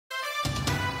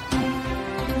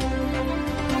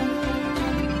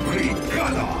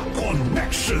Brigada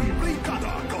Connection.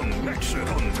 Brigada Connection.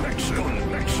 Brigada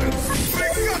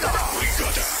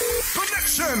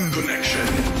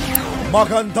Connection.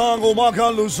 Magandang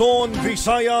umaga Luzon,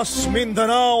 Visayas,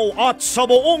 Mindanao at sa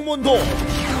buong mundo.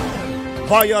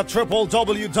 Via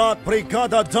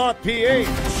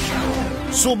www.brigada.ph.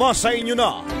 Sumasa inyo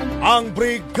na ang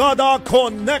Brigada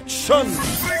Connection.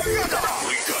 Brigada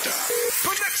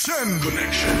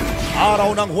Connection.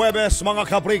 Araw ng Huwebes mga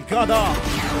kabrigada,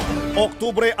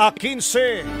 Oktubre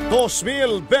 15,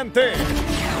 2020.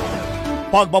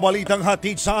 Pagbabalitang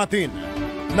hatid sa atin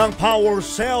ng Power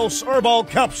Cells Herbal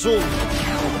Capsule,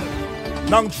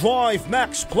 ng Drive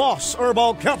Max Plus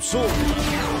Herbal Capsule,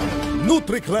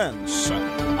 NutriCleanse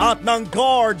at ng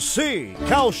Guard C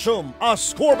Calcium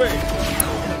Ascorbate.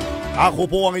 Ako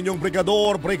po ang inyong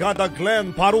brigador, Brigada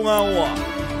Glenn Parungaw,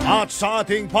 at sa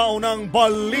ating paunang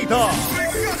balita.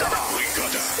 Brigada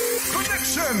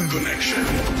Connection.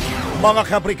 Mga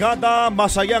kabrigada,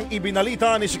 masayang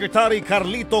ibinalita ni Secretary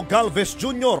Carlito Galvez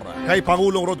Jr. kay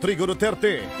Pangulong Rodrigo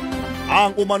Duterte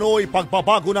ang umano'y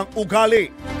pagbabago ng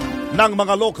ugali ng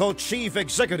mga local chief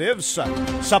executives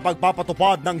sa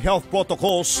pagpapatupad ng health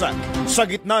protocols sa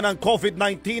gitna ng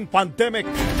COVID-19 pandemic.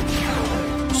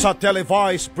 Sa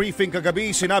televised briefing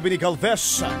kagabi, sinabi ni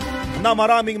Galvez na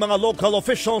maraming mga local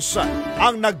officials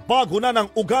ang nagbago na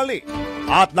ng ugali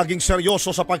at naging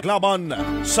seryoso sa paglaban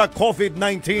sa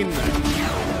COVID-19.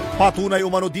 Patunay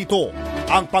umano dito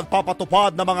ang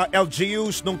pagpapatupad ng mga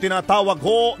LGUs nung tinatawag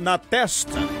ho na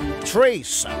test,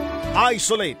 trace,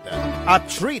 isolate at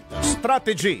treat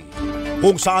strategy,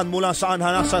 kung saan mula saan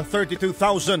nasa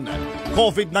 32,000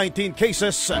 COVID-19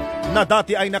 cases na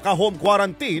dati ay naka-home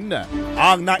quarantine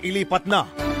ang nailipat na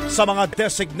sa mga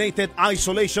designated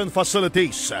isolation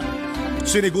facilities.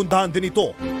 Sinigundahan din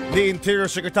ito ni Interior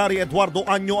Secretary Eduardo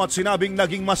Año at sinabing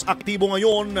naging mas aktibo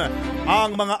ngayon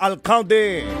ang mga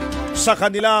alkalde sa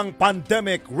kanilang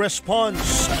pandemic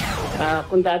response.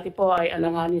 Kung dati po ay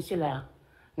alanganin sila,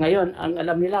 ngayon ang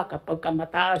alam nila kapag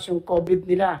mataas yung COVID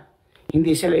nila,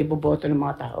 hindi sila iboboto ng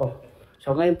mga tao.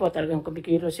 So ngayon po talagang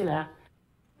kumikilo sila.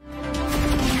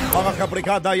 Mga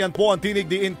kabrigada, yan po ang tinig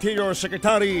ni Interior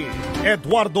Secretary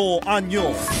Eduardo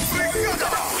Año.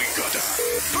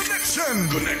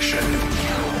 Connection.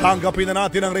 Tanggapin na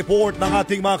natin ang report ng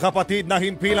ating mga kapatid na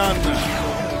himpilan.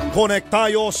 Connect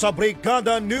tayo sa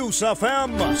Brigada News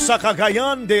FM sa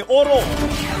Cagayan de Oro.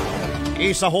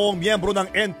 Isa hong miyembro ng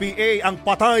NPA ang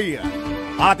patay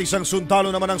at isang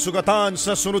sundalo naman ang sugatan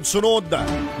sa sunod-sunod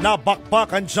na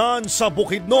bakbakan dyan sa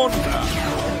Bukidnon.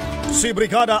 Si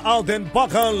Brigada Alden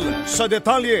Bakal sa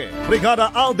detalye. Brigada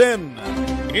Alden,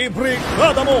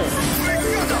 ibrigada mo!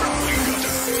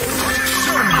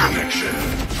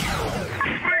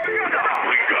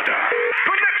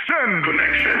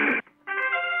 Connection.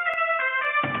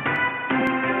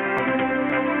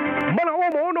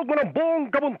 Manaumonog mo ng buong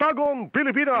kabuntagong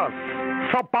Pilipinas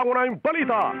sa pangunahing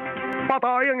balita.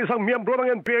 Patay ang isang miyembro ng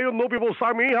NPA No People's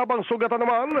Army habang sugatan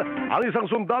naman ang isang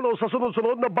sundalo sa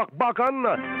sunod-sunod na bakbakan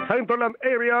sa hinterland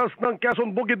areas ng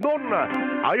Quezon Bukidnon.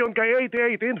 Ayon kay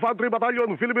 88th Infantry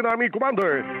Battalion Philippine Army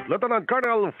Commander Lieutenant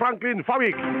Colonel Franklin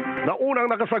Fabic, na unang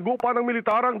nakasagupa ng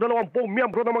militar ang 20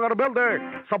 miyembro ng mga rebelde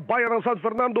sa bayan ng San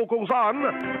Fernando, kung saan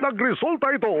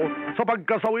nagresulta ito sa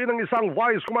pagkasawi ng isang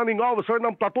Vice Commanding Officer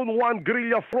ng Platoon 1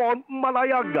 Guerrilla Front,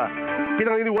 Malayag.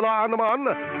 Pinaniniwalaan naman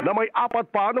na may 4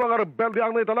 pa ng mga rebelde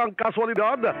ang naitalang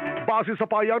kaswalidad base sa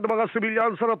payag ng mga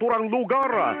sibilyan sa naturang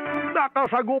lugar.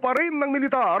 Nakasagupa rin ng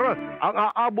militar ang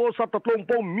aabot sa 30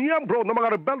 miyembro ng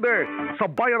mga rebelde sa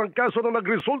bayan ng Quezon na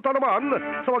nagresulta naman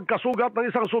sa pagkasugat ng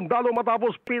isang sundalo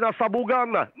matapos pinasabugan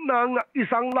ng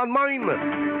isang landmine.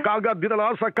 Kaagad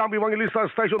dinala sa Camp Evangelista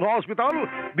Station Hospital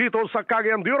dito sa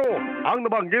Cagayan de Oro ang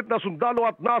nabanggit na sundalo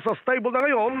at nasa stable na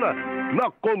ngayon na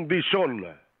kondisyon.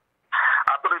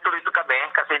 Tuloy-tuloy kami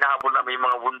kasi nahabol namin yung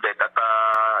mga wounded at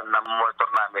na-monitor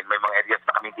namin. May mga areas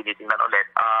na kami tinitingnan ulit.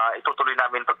 Itutuloy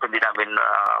namin pag hindi namin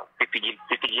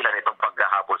titigilan itong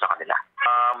paghahabol sa kanila.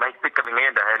 Mahigpit kami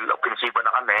ngayon dahil opensiba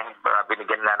na kami.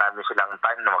 Binigyan na namin silang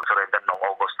time na mag-surrender noong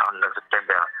August hanggang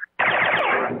September.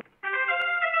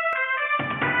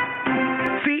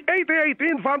 Si 88th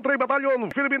Infantry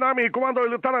Battalion Philippine Army Commander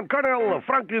Lieutenant Colonel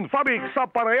Franklin Fabic sa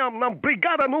panayam ng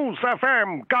Brigada News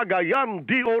FM, Cagayan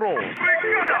de Oro.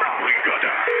 Brigada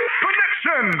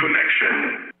Connection.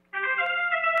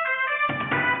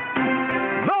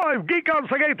 Live gikan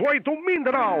sa gateway to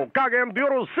Mindanao, Cagayan de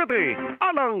Oro City,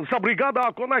 alang sa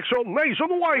Brigada Connection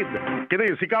Nationwide.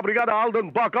 Kini si Kabrigada Alden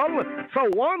Bakal sa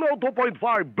 102.5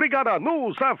 Brigada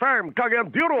News FM, Cagayan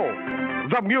de Oro.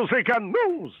 The Music and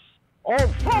News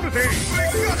Authority.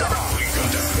 Brigada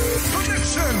Connection.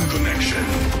 Connection. Connection.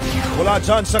 Mula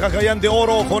dyan sa Cagayan de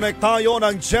Oro, konektayo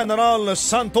ng General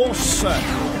Santos.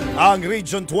 Ang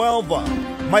Region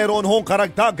 12, mayroon hong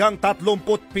karagdagang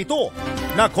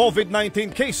 37 na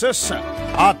COVID-19 cases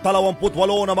at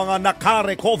 28 na mga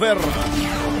naka-recover.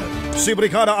 Si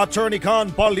Brigada Attorney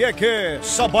Can Palieque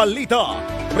sa balita.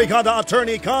 Brigada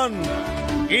Attorney Can,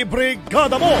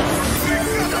 ibrigada mo!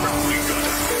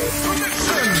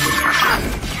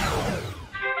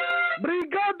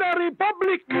 Brigada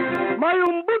Republic,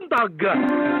 mayong buntag,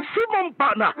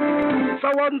 sumampa na sa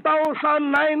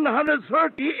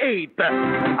 1,938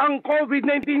 ang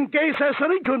COVID-19 cases sa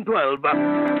Region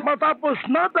 12 matapos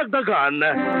natagdagan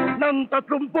ng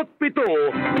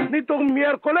 37 nitong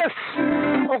Miyerkules,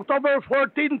 October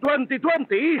 14,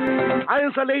 2020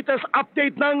 ayon sa latest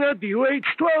update ng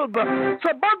DOH-12.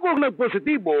 Sa bagong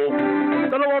nagpositibo,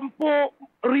 20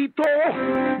 rito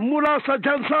mula sa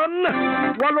Jansan,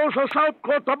 8 sa South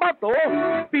Cotabato,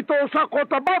 7 sa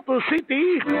Cotabato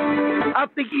City,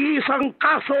 at tig-iisang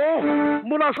kaso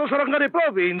mula sa Sarangani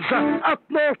Province at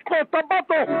North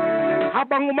Cotabato.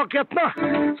 Habang umakyat na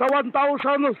sa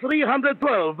 1,312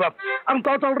 ang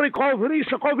total recovery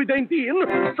sa COVID-19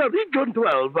 sa Region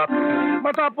 12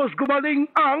 matapos gumaling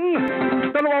ang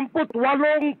 28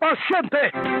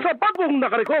 pasyente sa bagong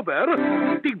nakarecover,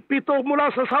 tig-7 mula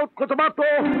sa South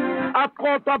Cotabato at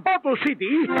Cotabato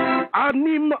City,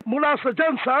 6 mula sa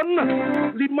Jansan,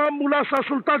 5 mula sa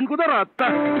Sultan Kudarat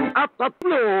at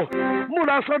 3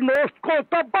 mula sa North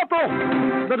Cotabato.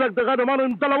 Nadagdagan naman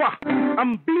ng 2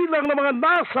 ang bilang ng mga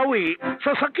nasawi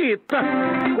sa sakit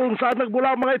kung saan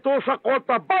nagmula mga ito sa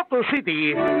Cotabato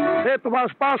City.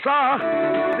 Tumas pa sa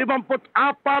 54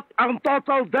 ang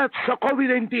total deaths sa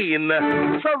COVID-19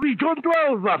 sa Region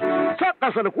 12. Sa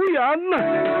kasalukuyan,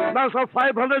 nasa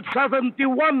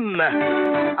 571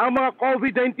 ang mga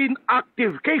COVID-19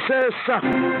 active cases sa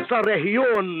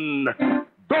rehiyon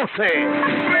 12.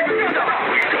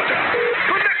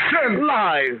 Connection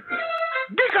live.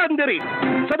 Gikan diri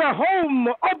sa the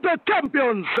home of the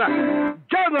champions,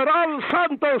 General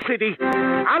Santos City,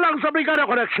 alang sa Brigada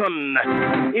Connection.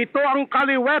 Ito ang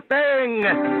kaliweteng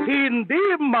hindi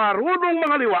marunong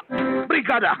mga liwa.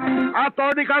 Brigada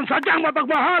Attorney Can sadyang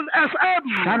matagmahan SM.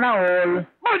 Sana all.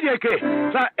 Palieque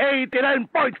sa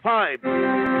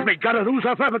 89.5. Brigada News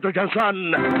FM at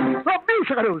Jansan. The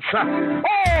Music News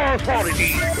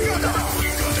Authority.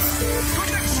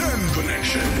 Connection.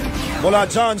 Connection. Mula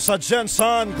dyan sa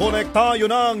Jensan, konektayo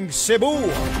ng Cebu.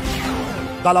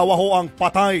 2 ho ang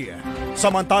patay,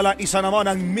 samantala 1 naman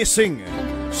ang missing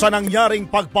sa nangyaring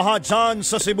pagbaha dyan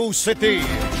sa Cebu City.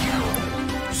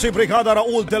 Si Brigada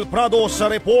Raul Del Prado sa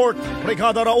report.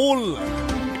 Brigada Raul,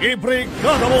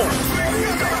 ibrigada mo!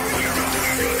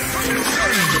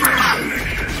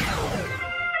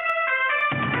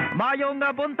 Mayong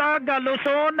buntag,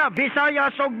 Luzon,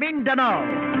 Visayas ug Mindanao.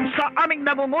 Sa aming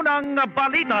namungunang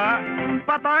balita,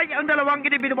 patay ang 2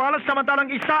 individual samantalang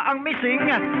 1 ang missing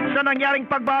sa nangyaring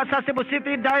pagbaha sa Cebu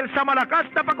City dahil sa malakas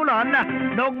na pagulan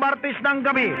noong Martes ng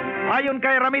gabi. Ayon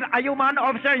kay Ramil Ayuman,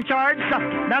 Officer in Charge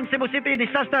ng Cebu City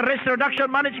Disaster Risk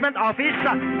Reduction Management Office,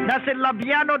 na si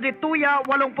Labiano de Tuya,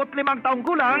 85 taong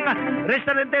gulang,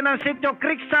 residente ng sitio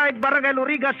Creekside, Barangay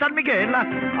Luriga, San Miguel,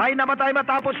 ay namatay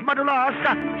matapos madulas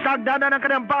sa hagdanan ng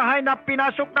kanyang bahay na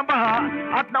pinasok ng baha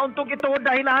at nauntog ito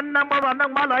dahilan ng mawalan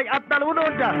ng malay at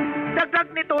nalunod.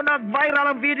 Dagdag nito, nag-viral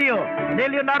ang video ni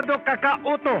Leonardo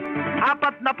Kakauto,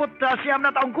 49 na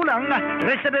taong gulang,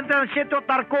 residente ng sitio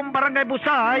Tarcom, Barangay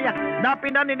Busay, na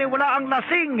pinaniniwala ang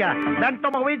lasing nang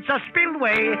tumawid sa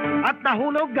spillway at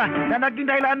nahulog na naging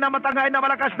dahilan na matangay na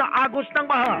malakas na agos ng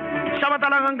baha.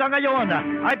 Samantalang hanggang ngayon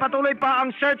ay patuloy pa ang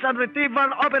search and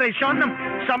retrieval operation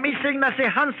sa missing na si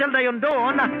Hansel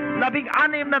Dayondon,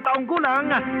 16 na taong gulang,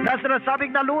 na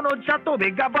sinasabing nalunod sa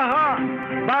tubig baha.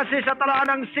 Base sa talaan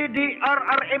ng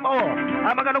CDRRMO,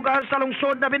 ang mga lugar sa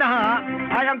lungsod na binaha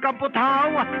ay ang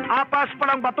Kamputhaw, Apas,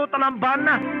 Palangbato, Talamban,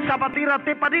 Sapatira,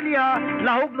 Tipadilla,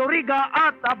 Lahog, Loriga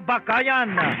at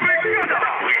Bakayan.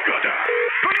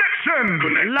 Connection.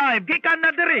 Live gikan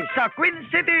na diri sa Queen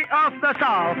City of the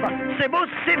South, Cebu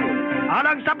City,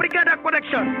 alang sa Brigada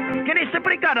Connection. Kini si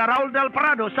Brigada Raul Del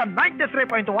Prado sa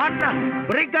 93.1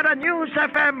 Brigada News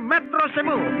FM Metro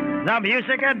Cebu, the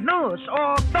Music and News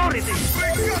Authority.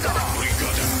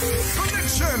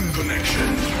 Connection. Connection.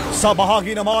 Sa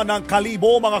bahagi naman ng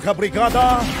Kalibo, mga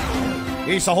kabrigada,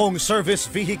 isa hong service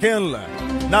vehicle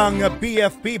ng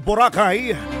BFP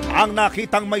Boracay ang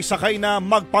nakitang may sakay na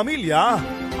magpamilya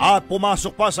at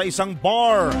pumasok pa sa isang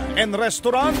bar and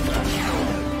restaurant.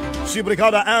 Si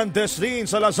Brigada Ann Deslin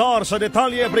Salazar sa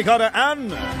detalye. Brigada Ann,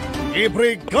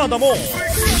 ibrigada mo!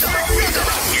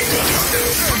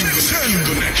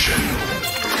 Connection.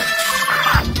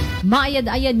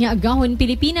 Maayad-ayad nga agahon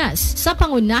Pilipinas sa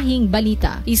pangunahing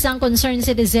balita. Isang concerned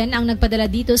citizen ang nagpadala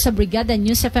dito sa Brigada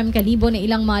News FM Kalibo na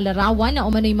ilang mga larawan na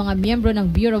umano'y mga miyembro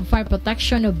ng Bureau of Fire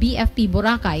Protection o BFP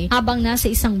Boracay habang nasa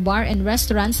isang bar and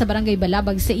restaurant sa Barangay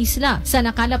Balabag sa isla. Sa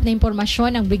nakalap na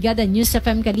impormasyon ng Brigada News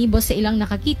FM Kalibo sa ilang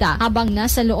nakakita habang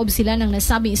nasa loob sila ng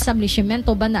nasabing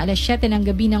establishmento banda alas 7 ng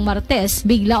gabi ng Martes,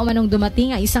 bigla umanong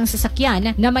dumating ang isang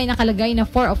sasakyan na may nakalagay na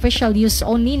for official use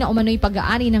only na umano'y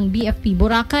pag-aari ng BFP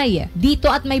Boracay. Dito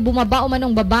at may bumaba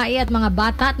umanong babae at mga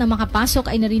bata at na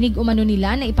makapasok ay narinig umano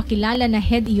nila na ipakilala na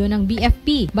head iyon ng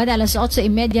BFP. Badalas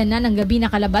 8:30 na ng gabi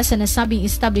nakalabas sa nasabing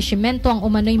establishmento ang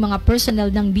umano'y mga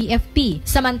personnel ng BFP.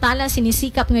 Samantala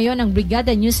sinisikap ngayon ng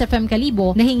Brigada News FM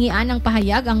Kalibo na hingian ng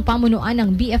pahayag ang pamunuan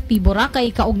ng BFP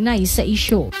Boracay kaugnay sa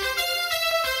isyu.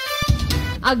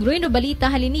 Agroy no balita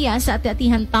haliniya sa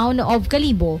ati-atihan town of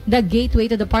Kalibo, the gateway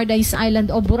to the Paradise Island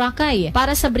of Boracay.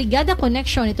 Para sa Brigada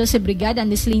Connection, ito si Brigada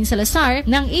Nisling Salazar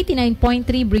ng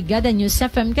 89.3 Brigada News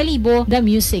FM Kalibo, the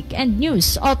Music and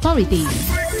News Authority.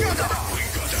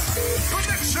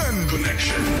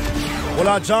 Connection.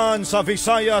 Mula dyan sa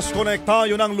Visayas,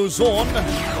 konektayo ng Luzon,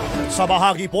 sa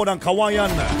bahagi po ng Kawayan,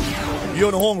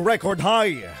 yun hong record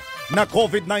high na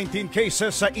COVID-19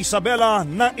 cases sa Isabela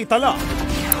na itala.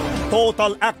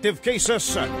 Total active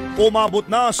cases umabot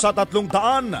na sa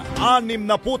 363.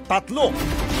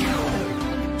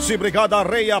 Si Brigada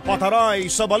Rhea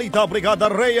Pataray sa balita. Brigada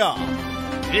Rhea,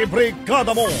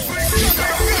 ibrigada mo!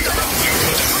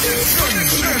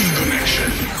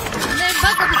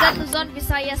 Kapitan Luzon,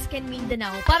 Visayas, and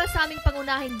Mindanao. Para sa aming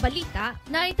pangunahing balita,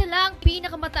 naitala ang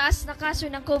pinakamataas na kaso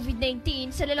ng COVID-19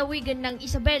 sa lalawigan ng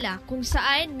Isabela, kung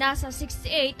saan nasa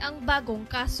 68 ang bagong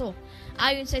kaso.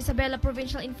 Ayon sa Isabela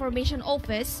Provincial Information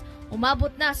Office, umabot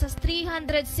na sa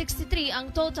 363 ang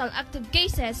total active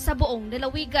cases sa buong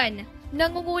lalawigan.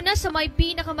 Nangunguna sa may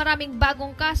pinakamaraming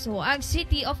bagong kaso ang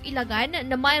City of Ilagan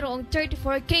na mayroong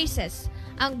 34 cases.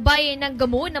 Ang bayan ng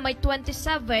Gamu na may 27,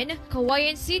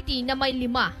 Kawayan City na may 5,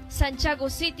 Santiago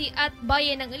City at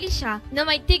bayan ng Alicia na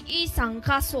may tig-isang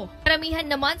kaso. Karamihan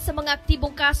naman sa mga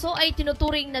aktibong kaso ay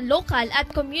tinuturing na local at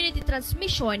community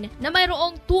transmission na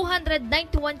mayroong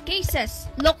 291 cases,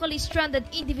 locally stranded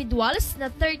individuals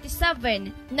na 37,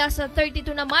 nasa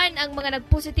 32 naman ang mga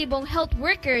nagpositibong health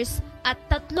workers at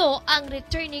 3 ang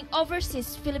returning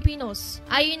overseas Filipinos.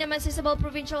 Ayon naman sa Isabela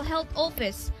Provincial Health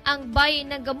Office, ang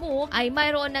bayan ng Gamu ay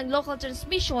mayroon ng local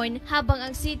transmission habang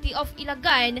ang City of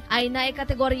Ilagan ay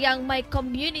naikategoryang may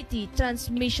community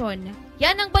transmission.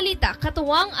 Yan ang balita,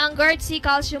 katuwang ang Guardsy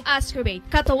Calcium Ascorbate,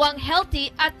 katuwang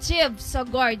healthy at active sa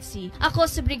Guardsy. Ako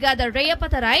si Brigada Rhea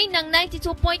Pataray ng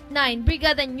 92.9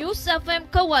 Brigada News FM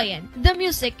Kawayan, the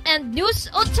Music and News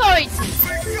Authority.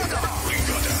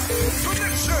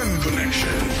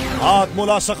 Connection. At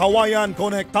mula sa Kawayan,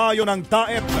 konektayo ng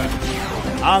DAEP.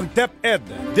 Ang DepEd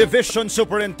Division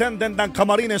Superintendent ng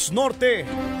Camarines Norte,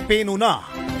 pinuna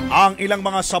ang ilang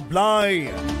mga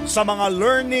sablay sa mga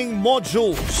learning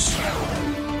modules.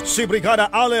 Si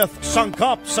Brigada Aleth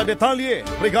sangkap sa detalye.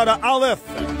 Brigada Aleth,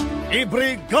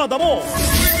 ibrigada mo!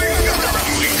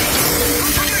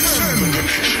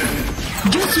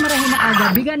 Diyos marahin na aga,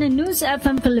 Brigada News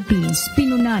FM Philippines,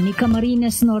 pinuna ni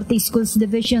Camarines Norte Schools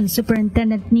Division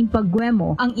Superintendent Nimpa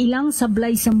Guemo ang ilang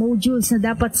sablay sa modules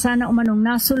na dapat sana umanong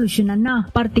nasolusyonan na.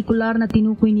 Partikular na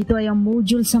tinukoy nito ay ang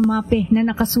module sa MAPE na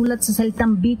nakasulat sa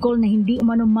salitang Bicol na hindi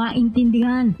umanong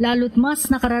maintindihan. Lalo't mas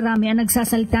nakararami ang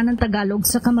nagsasalita ng Tagalog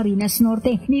sa Camarines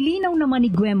Norte. Nilinaw naman ni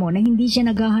Guemo na hindi siya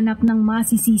naghahanap ng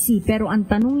masisisi, pero ang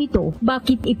tanong nito,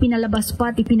 bakit ipinalabas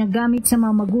pa at ipinagamit sa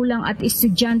mga magulang at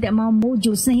estudyante ang mga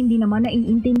modules na hindi naman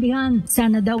naiintindihan.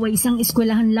 Sana daw ay isang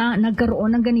eskwelahan lang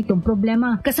nagkaroon ng ganitong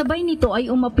problema. Kasabay nito ay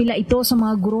umapila ito sa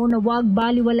mga guro na huwag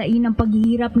baliwalain ang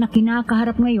paghihirap na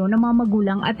kinakaharap ngayon ng mga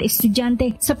magulang at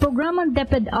estudyante. Sa programang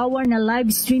DepEd Hour na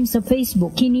live stream sa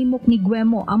Facebook, hinimok ni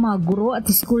Guemo ang mga guro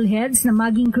at school heads na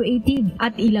maging creative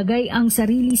at ilagay ang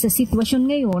sarili sa sitwasyon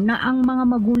ngayon na ang mga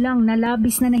magulang na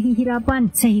labis na nahihirapan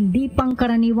sa hindi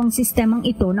pangkaraniwang sistemang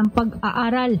ito ng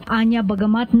pag-aaral. Anya,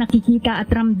 bagamat nakikita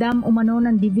at ramdam umano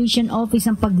ng Division Office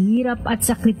ang paghihirap at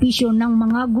sakripisyo ng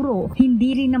mga guro,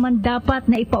 hindi rin naman dapat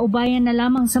na ipaubayan na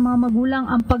lamang sa mga magulang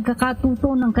ang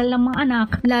pagkakatuto ng kanilang mga anak,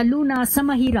 lalo na sa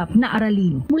mahirap na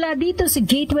aralin. Mula dito sa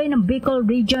gateway ng Bicol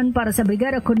Region para sa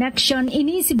Brigada Connection,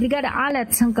 ini si Brigada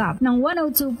Alat Sangkap ng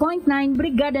 102.9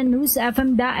 Brigada News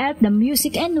FM DAET, the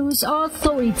Music and News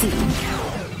Authority.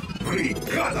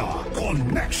 Brigada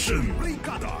Connection.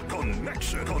 Brigada Connection.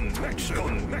 Connection.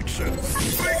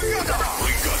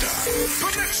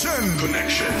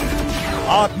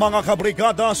 At mga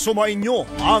kabrigada, sumainyo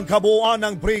ang kabuuan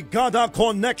ng Brigada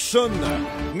Connection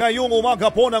ngayong umaga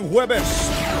po ng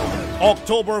Huwebes,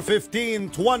 October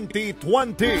 15,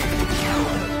 2020.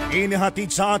 Inihatid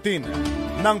sa atin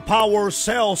ng Power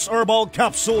Cells Herbal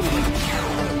Capsule,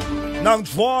 ng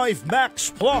Drive Max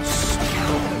Plus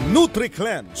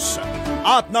Nutri-Cleanse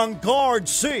at ng Guard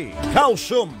C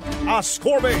Calcium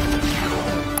Ascorbate.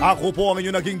 Ako po ang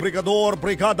inyong naging brigador,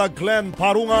 Brigada Glenn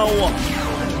Parungaw.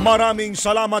 Maraming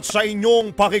salamat sa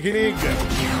inyong pakikinig.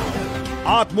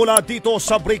 At mula dito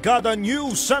sa Brigada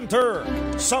News Center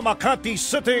sa Makati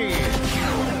City,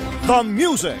 the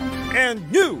Music and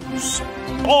News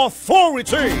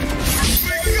Authority.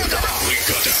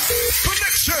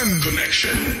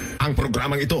 Connection. Ang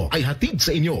programang ito ay hatid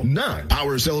sa inyo ng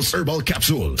Power Cells Herbal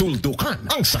Capsule. Tuldukan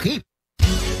ang sakit.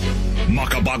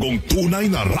 Makabagong tunay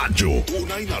na radyo.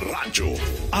 Tunay na radyo.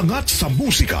 Angat sa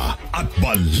musika at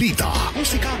balita.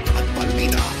 Musika at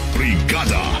balita.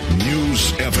 Brigada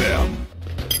News FM.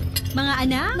 Mga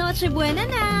anak, Noche Buena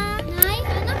na! Nay,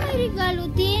 anak, may regalo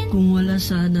din. Kung wala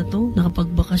sana to,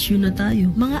 nakapagbakasyon na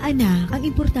tayo. Mga anak, ang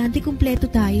importante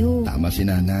kumpleto tayo. Tama si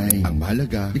nanay. Ang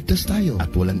mahalaga, ligtas tayo at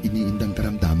walang iniindang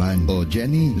karamdaman. O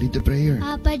Jenny, lead the prayer.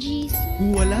 Papa Jeez.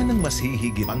 Wala nang mas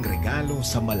hihigit pang regalo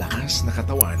sa malakas na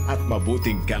katawan at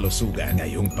mabuting kalusugan.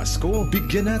 Ngayong Pasko,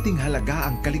 bigyan nating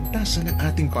halaga ang kaligtasan ng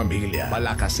ating pamilya.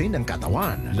 Palakasin ang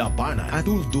katawan, labanan at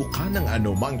tuldukan ng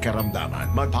anumang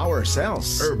karamdaman. Mag-Power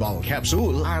Cells Herbal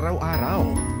Capsule araw-araw.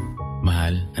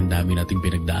 Mahal, ang dami nating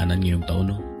pinagdaanan ngayong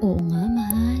taon, no? Oo nga,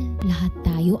 mahal. Lahat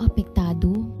tayo apektado.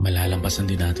 Malalampasan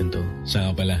din natin to. Siya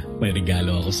nga pala, may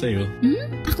regalo ako sa'yo.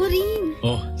 Ako rin.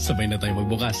 Oh, sabay na tayo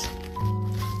magbukas.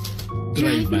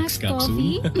 Drive Max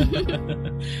Coffee?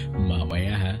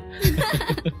 Mamaya, ha?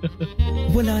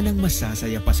 Wala nang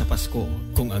masasaya pa sa Pasko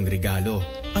kung ang regalo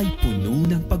ay puno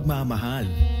ng pagmamahal.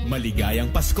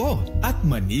 Maligayang Pasko at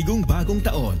manigong bagong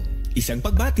taon. Isang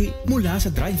pagbati mula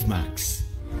sa Drive Max.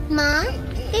 Ma,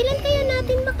 kailan kaya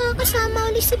natin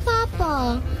makakasama ulit si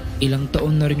Papa? Ilang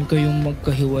taon na rin kayong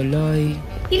magkahiwalay.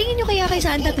 Hilingin nyo kaya kay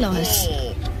Santa Claus.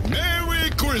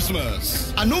 Merry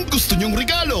Christmas! Anong gusto niyong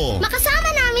regalo?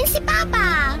 Makasama namin si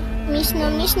Papa. Miss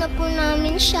na po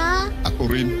namin siya. Ako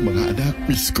rin, mga anak.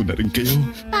 Miss ko na rin kayo.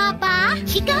 Papa,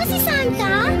 ikaw si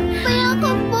Santa? Kaya ako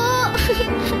po.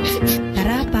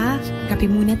 Tara pa, kape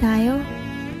muna tayo.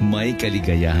 May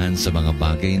kaligayahan sa mga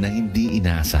bagay na hindi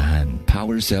inaasahan.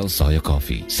 Power Cell Soya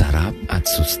Coffee. Sarap at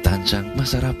sustansyang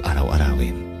masarap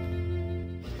araw-arawin.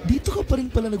 Dito ka pa rin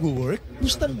pala nag-work?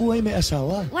 Mustang buhay may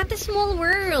asawa? What a small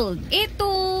world.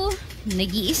 Ito,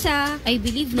 nag-iisa. I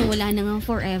believe na wala na nga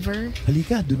forever.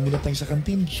 Halika, dun muna tayo sa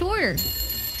kantin. Sure.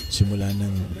 Simula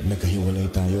nang nagkahiwalay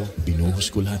tayo,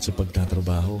 binuhos ko lahat sa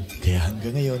pagtatrabaho. Kaya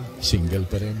hanggang ngayon, single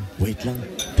pa rin. Wait lang,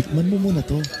 tikman mo muna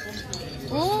to.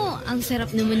 Oh, ang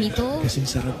sarap naman nito. Kasing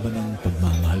sarap ba ng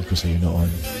pagmamahal ko sa'yo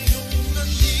noon?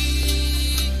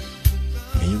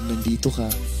 Ngayong nandito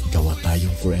ka, gawa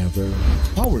tayong forever.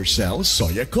 Power Cells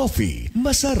Soya Coffee.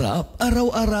 Masarap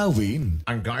araw-arawin.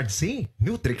 Ang Guard C,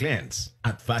 Nutri-Cleanse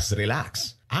at Fast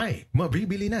Relax ay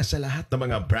mabibili na sa lahat ng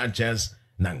mga branches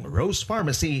ng Rose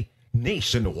Pharmacy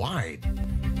nationwide.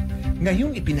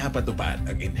 Ngayong ipinapatupad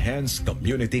ang Enhanced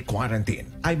Community Quarantine,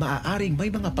 ay maaaring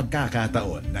may mga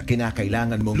pagkakataon na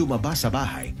kinakailangan mong lumabas sa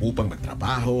bahay upang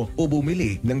magtrabaho o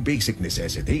bumili ng basic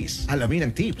necessities. Alamin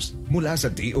ang tips mula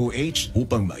sa DOH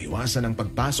upang maiwasan ang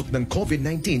pagpasok ng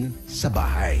COVID-19 sa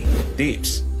bahay.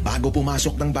 Tips: bago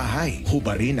pumasok ng bahay,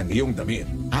 hubarin ang iyong damit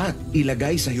at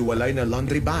ilagay sa hiwalay na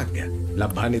laundry bag.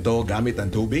 Laban ito gamit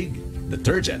ang tubig,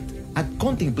 detergent at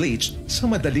konting bleach sa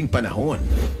madaling panahon.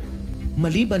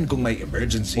 Maliban kung may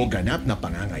emergency o ganap na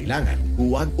pangangailangan,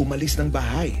 huwag umalis ng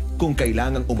bahay. Kung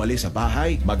kailangang umalis sa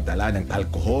bahay, magdala ng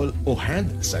alcohol o hand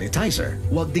sanitizer.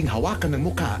 Huwag ding hawakan ng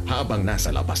muka habang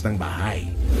nasa labas ng bahay.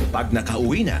 Pag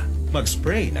nakauwi na,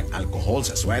 mag-spray ng alcohol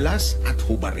sa swelas at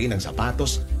hubarin ang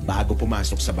sapatos bago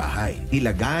pumasok sa bahay.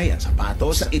 Ilagay ang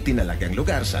sapatos sa itinalagang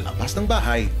lugar sa labas ng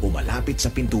bahay o malapit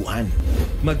sa pintuan.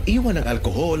 Mag-iwan ng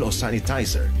alcohol o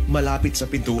sanitizer malapit sa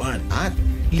pintuan at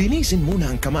linisin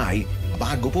muna ang kamay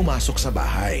bago pumasok sa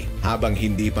bahay. Habang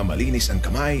hindi pa malinis ang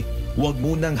kamay, huwag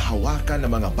munang hawakan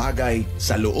ng mga bagay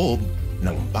sa loob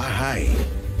ng bahay.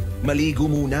 Maligo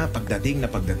muna pagdating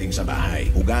sa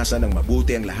bahay. Hugasan ng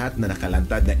mabuti ang lahat na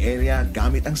nakalantad na area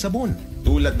gamit ang sabon.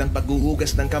 Tulad ng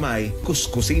paghuhugas ng kamay,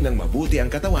 kuskusin ng mabuti ang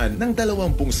katawan ng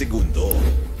 20 segundo.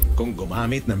 kung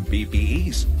gumamit ng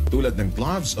PPEs tulad ng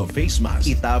gloves o face mask.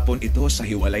 Itapon ito sa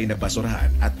hiwalay na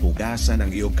basurahan at hugasan ang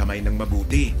iyong kamay ng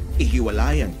mabuti.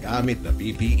 Ihiwalay ang gamit na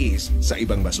PPEs sa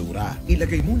ibang basura.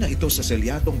 Ilagay muna ito sa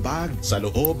selyadong bag sa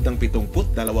loob ng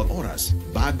 72 oras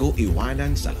bago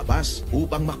iwanan sa labas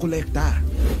upang makolekta.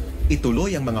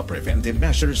 Ituloy ang mga preventive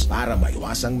measures para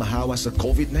maiwasang mahawa sa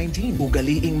COVID-19.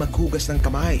 Ugaliing maghugas ng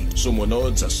kamay.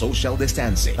 Sumunod sa social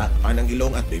distancing. Takpan ang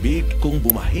ilong at bibig kung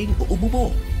bumahing o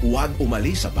umubo. Huwag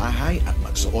umalis sa bahay at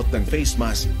magsuot ng face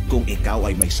mask kung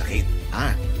ikaw ay may sakit.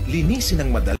 At linisin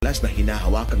ang madalas na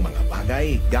hinahawakang mga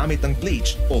bagay gamit ang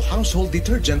bleach o household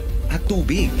detergent at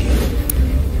tubig.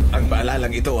 Ang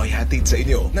paalalang ito ay hatid sa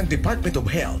inyo ng Department of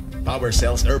Health, Power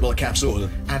Cells Herbal Capsule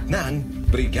at ng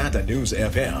Brigada News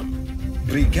FM.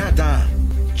 Brigada,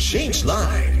 change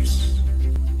lives.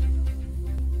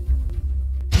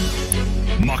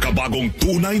 Makabagong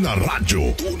tunay na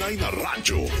radyo. Tunay na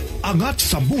radyo. Angat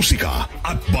sa musika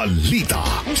at balita.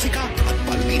 Musika at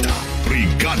balita.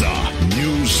 Brigada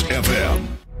News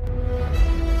FM.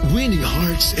 Winning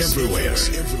hearts everywhere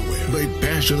by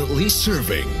passionately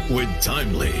serving with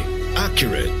timely,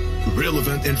 accurate,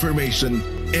 relevant information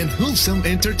and wholesome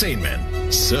entertainment.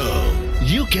 So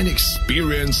you can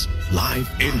experience life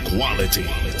in quality.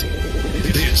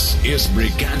 This is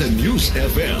Brigada News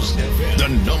FM,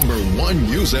 the #1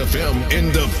 News FM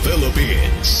in the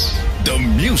Philippines. The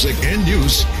Music and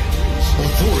News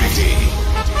Authority.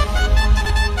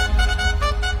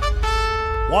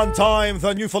 One time,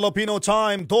 the New Filipino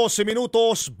Time, 12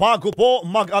 minutos bago po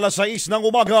mag-alas 6 ng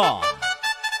umaga.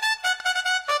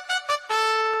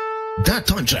 That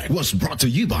time check was brought to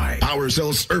you by Power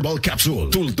Cells Herbal Capsule.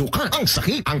 Tuldukan ang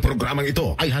sakit. Ang programang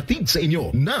ito ay hatid sa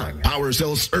inyo ng Power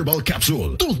Cells Herbal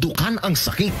Capsule. Tuldukan ang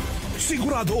sakit.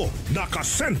 Sigurado,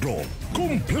 nakasentro,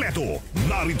 kumpleto.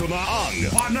 Narito na ang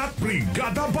Banat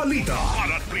Brigada Balita.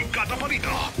 Banat Brigada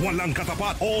Balita. Walang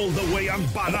katapat. All the way ang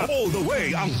banat. All the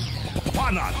way ang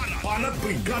banat. Banat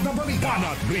Brigada Balita.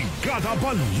 Banat Brigada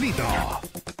Balita.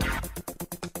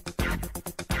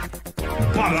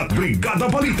 Banat Brigada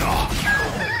Balita.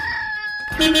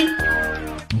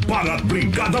 Banat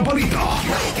Brigada Balita.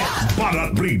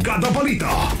 Banat Brigada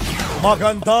Balita.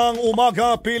 Magandang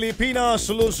umaga Pilipinas,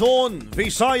 Luzon,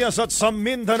 Visayas at sa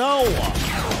Mindanao.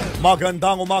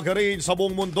 Magandang umaga rin sa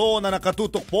buong mundo na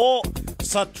nakatutok po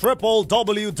sa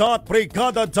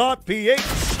www.brigada.ph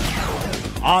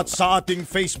at sa ating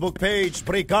Facebook page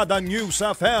Brigada News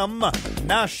FM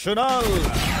National.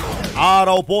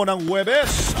 Araw po ng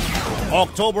Huwebes,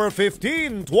 October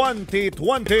 15,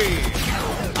 2020.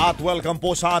 At welcome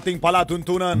po sa ating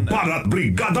palatuntunan. Banat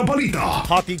Brigada Balita.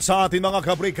 Hatid sa ating mga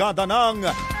kabrigada ng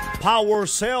Power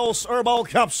Cells Herbal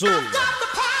Capsule,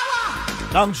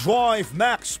 ng Drive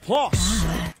Max Plus,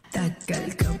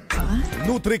 tagal ka pa,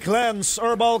 Nutri-Cleanse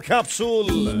Herbal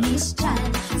Capsule,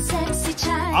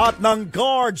 at ng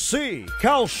Guard C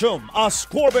Calcium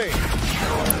Ascorbate.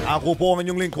 Ako po ang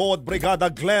inyong lingkod, Brigada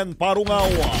Glenn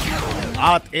Parungaw.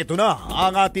 At ito na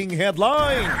ang ating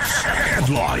headlines.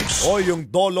 O yung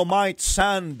Dolomite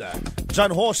Sand dyan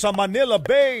ho sa Manila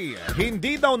Bay,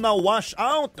 hindi daw na wash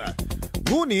out,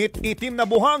 ngunit itim na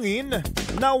buhangin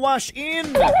na wash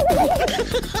in.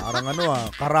 Parang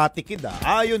Karate Kid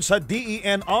Ayon sa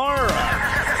DENR,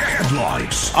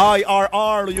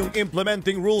 IRR, yung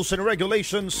Implementing Rules and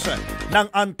Regulations ng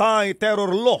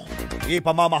Anti-Terror Law,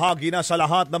 ipamamahagi na sa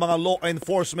lahat ng mga law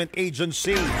enforcement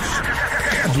agencies.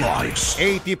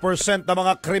 80% ng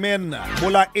mga krimen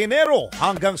mula Enero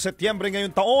hanggang Setyembre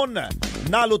ngayong taon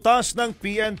nalutas ng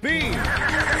PNP.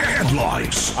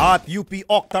 At UP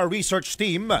Octa Research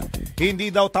Team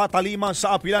hindi daw tatalima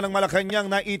sa apila ng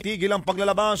Malacanang na itigil ang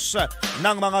paglalabas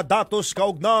ng mga datos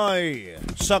kaugnay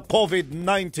sa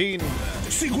COVID-19.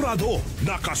 Sigurado,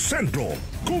 nakasentro,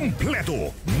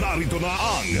 kumpleto. Narito na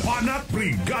ang Banat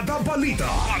Brigada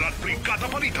Balita. Banat Brigada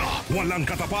Balita. Walang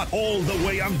katapat. All the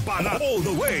way ang banat. All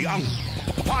the way ang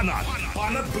banat.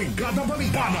 Banat Brigada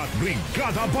Balita. Banat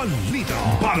Brigada Balita.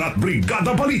 Banat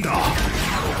Brigada Balita.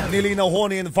 Nilinaw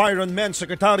ho ni Environment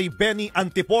Secretary Benny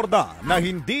Antiporda na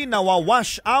hindi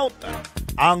nawawash out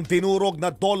ang tinurog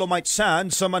na Dolomite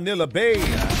Sand sa Manila Bay.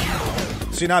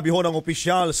 Sinabi ho ng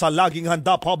opisyal sa Laging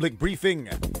Handa public briefing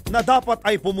na dapat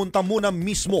ay pumunta muna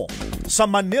mismo sa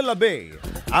Manila Bay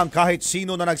ang kahit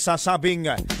sino na nagsasabing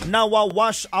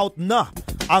nawawash out na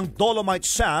ang Dolomite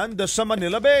Sand sa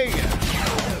Manila Bay.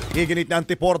 Iginit ni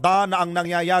Antiporda na ang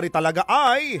nangyayari talaga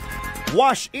ay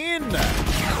wash in,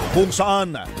 kung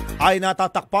saan ay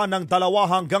natatakpan ng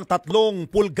 2 hanggang 3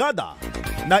 pulgada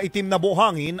na itim na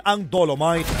buhangin ang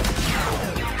Dolomite.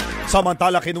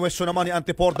 Samantala, kinuwestiyon naman ni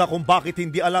Antiporda kung bakit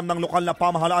hindi alam ng lokal na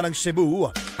pamahalaan ng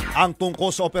Cebu ang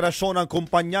tungkol sa operasyon ng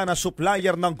kumpanya na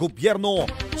supplier ng gobyerno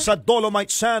sa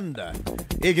Dolomite Sand.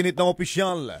 Iginit ng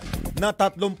opisyal na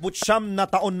 39 na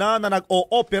taon na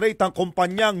nag-o-operate ang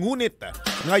kumpanya, ngunit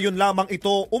ngayon lamang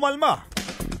ito umalma.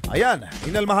 Ayan,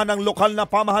 inalmahan ng lokal na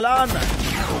pamahalaan.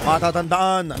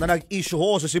 Matatandaan na nag-issue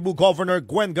ho sa Cebu Governor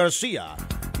Gwen Garcia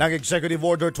ng Executive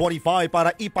Order 25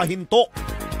 para ipahinto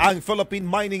ang Philippine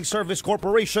Mining Service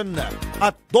Corporation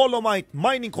at Dolomite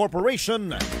Mining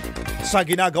Corporation sa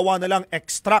ginagawa nilang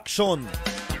extraction,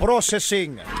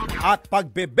 processing at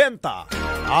pagbebenta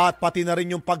at pati na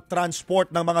rin yung pagtransport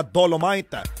ng mga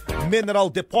dolomite, mineral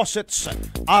deposits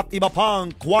at iba pang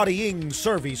quarrying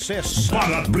services.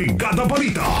 Balat Brigada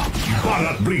Balita!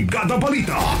 Balat Brigada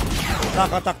Balita!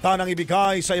 Nakatakda ng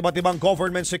ibigay sa iba't ibang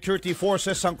government security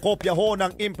forces ang kopya ho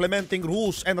ng Implementing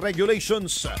Rules and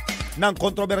Regulations ng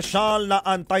kontrobersyal na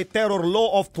Anti-Terror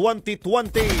Law of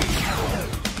 2020.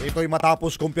 Ito'y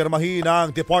matapos kumpirmahin ng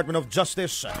Department of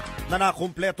Justice na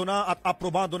nakumpleto na at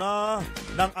aprobado na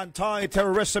ng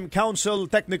Anti-Terrorism Council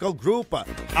Technical Group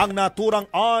ang naturang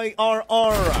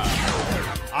IRR.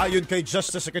 Ayon kay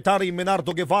Justice Secretary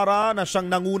Menardo Guevara na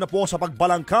siyang nanguna po sa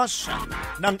pagbalangkas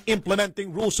ng Implementing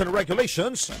Rules and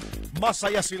Regulations,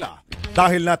 masaya sila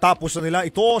dahil natapos na nila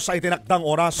ito sa itinakdang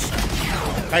oras.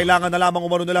 Kailangan na lamang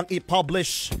umano nilang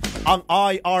i-publish ang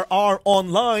IRR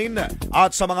online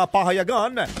at sa mga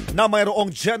pahayagan na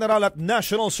mayroong general at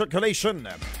national circulation.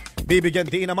 Bibigyan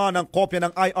din naman ng kopya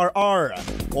ng IRR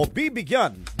o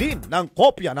bibigyan din ng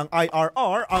kopya ng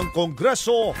IRR ang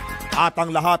Kongreso at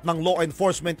ang lahat ng law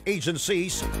enforcement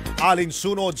agencies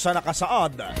alinsunod sa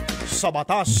nakasaad sa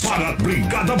batas. Balat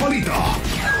Brigada Balita!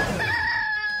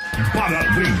 Balat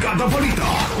Brigada Balita!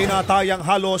 Tinatayang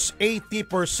halos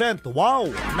 80%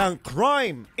 ng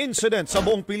crime incident sa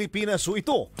buong Pilipinas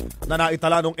ito na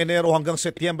naitala noong Enero hanggang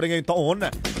Setyembre ngayong taon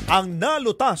ang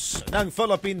nalutas ng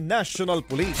Philippine National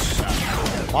Police.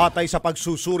 Patay sa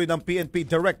pagsusuri ng PNP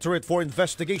Directorate for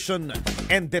Investigation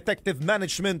and Detective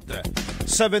Management,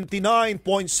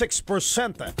 79.6%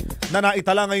 na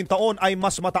naitala ngayong taon ay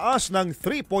mas mataas ng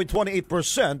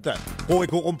 3.28% kung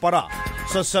ikukumpara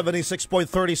sa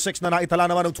 76.36 na naitala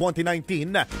naman noong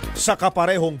 2019 sa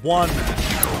kaparehong buwan.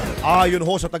 Ayon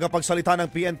ho sa tagapagsalita ng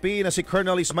PNP na si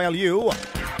Colonel Ismael Yu,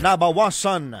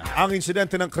 nabawasan ang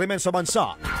insidente ng krimen sa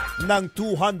bansa ng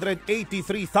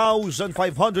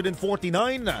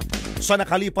 283,549 sa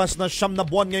nakalipas na 9 na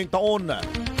buwan ngayong taon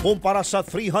kumpara sa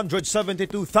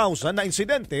 372,000 na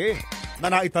insidente na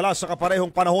naitala sa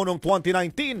kaparehong panahon ng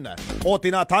 2019 o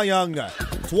tinatayang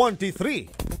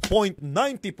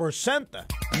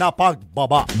 23.90% na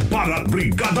pagbaba. Balat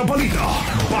Brigada Balita!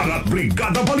 Balat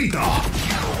Brigada Balita!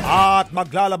 At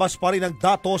maglalabas pa rin ng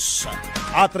datos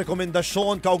at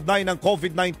rekomendasyon kaugnay ng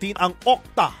COVID-19 ang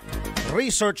OCTA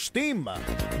Research Team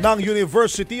ng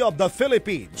University of the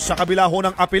Philippines sa kabila ho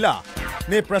ng apela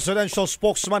ni Presidential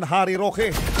Spokesman Harry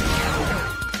Roque.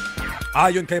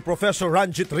 Ayon kay Professor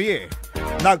Ranjit Rie,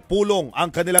 nagpulong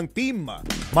ang kanilang team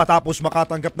matapos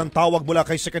makatanggap ng tawag mula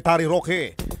kay Secretary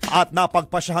Roque at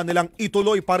napagpasyahan nilang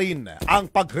ituloy pa rin ang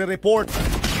pagre-report.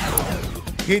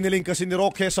 Hiniling kasi ni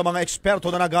Roque sa mga eksperto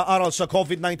na nag-aaral sa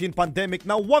COVID-19 pandemic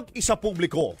na huwag isa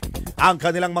publiko ang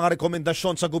kanilang mga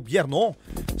rekomendasyon sa gobyerno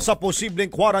sa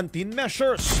posibleng quarantine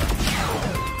measures.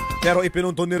 Pero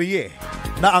ipinunto ni Rie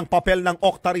na ang papel ng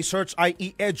OCTA Research ay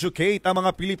i-educate ang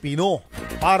mga Pilipino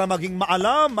para maging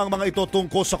maalam ang mga ito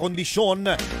tungkol sa kondisyon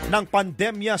ng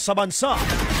pandemya sa bansa.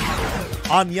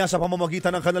 Anya sa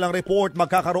pamamagitan ng kanilang report,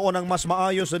 magkakaroon ng mas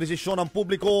maayos na desisyon ng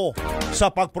publiko sa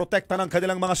pagprotekta ng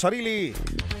kanilang mga sarili.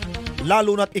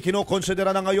 Lalo na't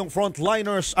ikinokonsidera na ngayong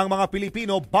frontliners ang mga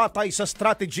Pilipino batay sa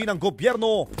strategy ng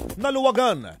gobyerno na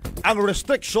luwagan ang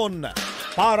restriction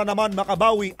para naman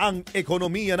makabawi ang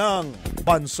ekonomiya ng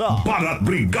bansa. Balat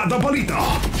Brigada Balita!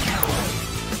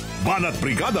 Balat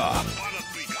Brigada!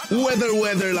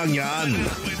 Weather lang yan!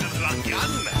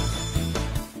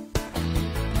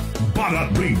 Balat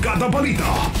Brigada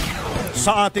Balita!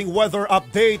 Sa ating weather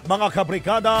update mga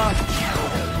kabrigada,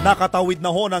 nakatawid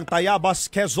na ho ng Tayabas,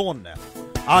 Quezon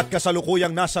at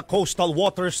kasalukuyang nasa coastal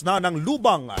waters na ng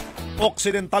Lubang,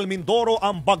 Occidental Mindoro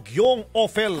ang bagyong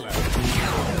Ophel.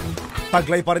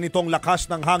 Taglay pa rin itong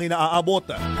lakas ng hangin na aabot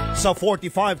sa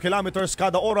 45 kilometers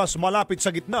kada oras malapit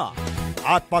sa gitna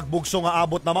at pagbugsong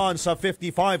aabot naman sa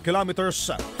 55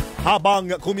 kilometers habang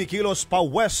kumikilos pa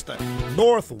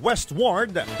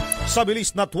west-northwestward sa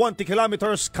bilis na 20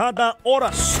 kilometers kada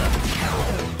oras.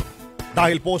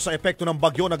 Dahil po sa epekto ng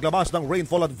bagyo, naglabas ng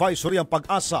rainfall advisory ang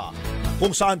Pag-asa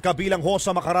kung saan kabilang ho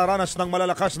sa makararanas ng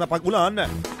malalakas na pag-ulan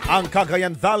ang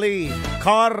Cagayan Valley,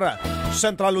 Car,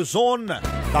 Central Luzon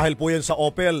dahil po yan sa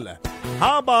Opel,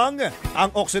 Habang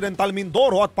ang Occidental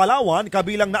Mindoro at Palawan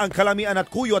kabilang na ang Calamian at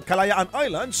Cuyo at Kalayaan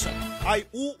Islands ay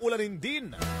uulanin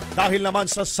din dahil naman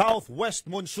sa southwest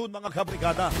monsoon mga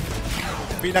kabrigada.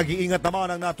 Pinag-iingat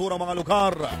naman ang naturang mga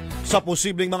lugar sa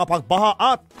posibleng mga pagbaha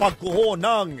at pagguho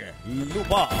ng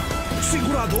lupa.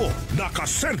 Sigurado,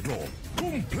 nakasentro,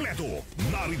 kumpleto.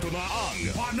 Narito na ang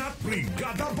Banat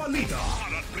Brigada Balita.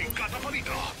 Banat Brigada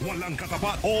Balita. Walang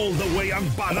katapat. All the way ang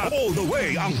banat. All the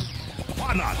way ang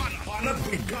banat. Banat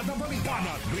Brigada Balita.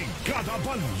 Banat Brigada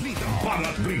Balita.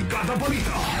 Banat Brigada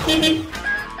Balita.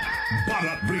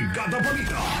 Banat Brigada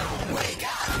Balita.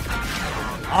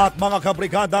 At mga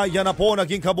kabrigada, yan na po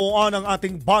naging kabuuan ng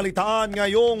ating balitaan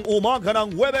ngayong umaga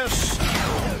ng Huwebes.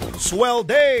 Swell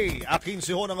Day,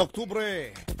 15 ng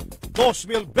Oktubre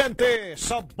 2020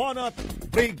 sa Banat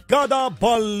Brigada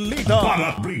Balita.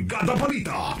 Banat Brigada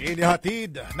Balita.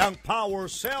 Inihatid ng Power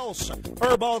Cells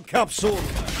Herbal Capsule,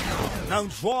 ng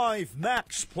Drive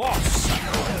Max Plus,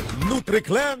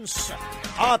 NutriCleanse,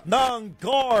 at ng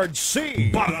Guard C.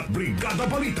 Banat Brigada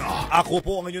Balita. Ako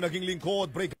po ang inyong naging lingkod,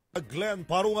 Brigada Glenn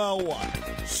Parungaw.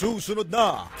 Susunod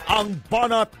na ang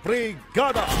Banat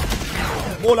Brigada.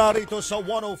 Mula rito sa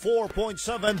 104.7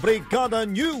 Brigada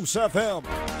News FM,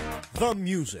 the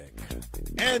Music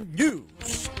and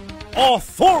News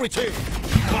Authority.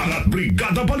 Banat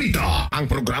Brigada Balita. Ang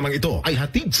programang ito ay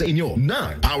hatid sa inyo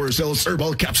ng Power Cells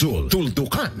Herbal Capsule.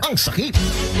 Tultukan ang sakit.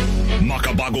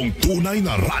 Makabagong tunay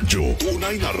na radyo.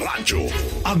 Tunay na radyo.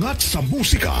 Angat sa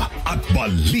musika at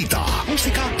balita.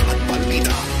 Musika at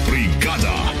balita.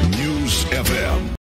 Brigada News FM.